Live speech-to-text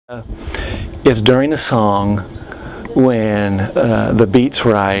It's during a song when the beat's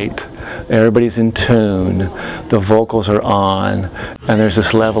right, everybody's in tune, the vocals are on, and there's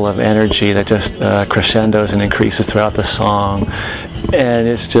this level of energy that just crescendos and increases throughout the song. And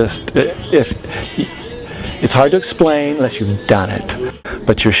it's just, it's hard to explain unless you've done it,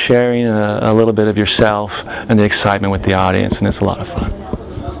 but you're sharing a little bit of yourself and the excitement with the audience, and it's a lot of fun.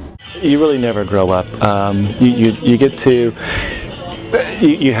 You really never grow up. You get to,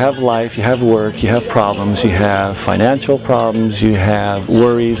 you have life, you have work, you have problems, you have financial problems, you have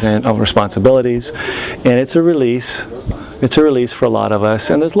worries and responsibilities, and it's a release. It's a release for a lot of us,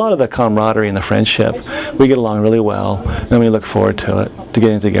 and there's a lot of the camaraderie and the friendship. We get along really well, and we look forward to it, to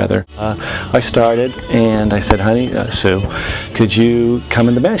getting together. I started, and I said, honey, Sue, could you come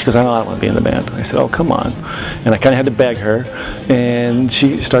in the band? She goes, I don't want to be in the band. I said, oh, come on. And I kind of had to beg her, and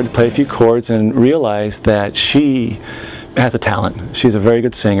she started to play a few chords and realized that she has a talent. She's a very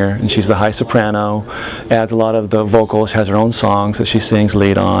good singer, and she's the high soprano, adds a lot of the vocals, has her own songs that she sings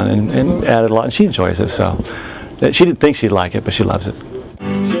lead on, and added a lot, and she enjoys it. So she didn't think she'd like it, but she loves it.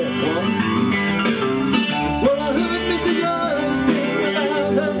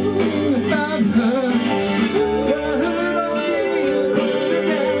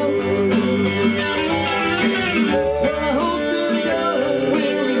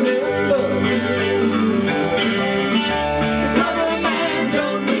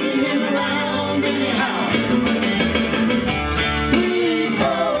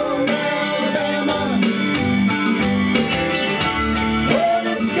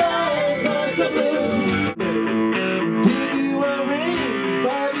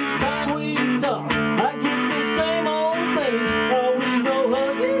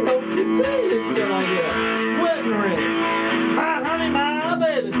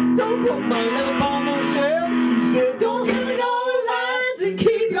 Don't put my lip on no shelf. She said, don't give me no lines and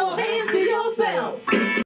keep your hands to yourself.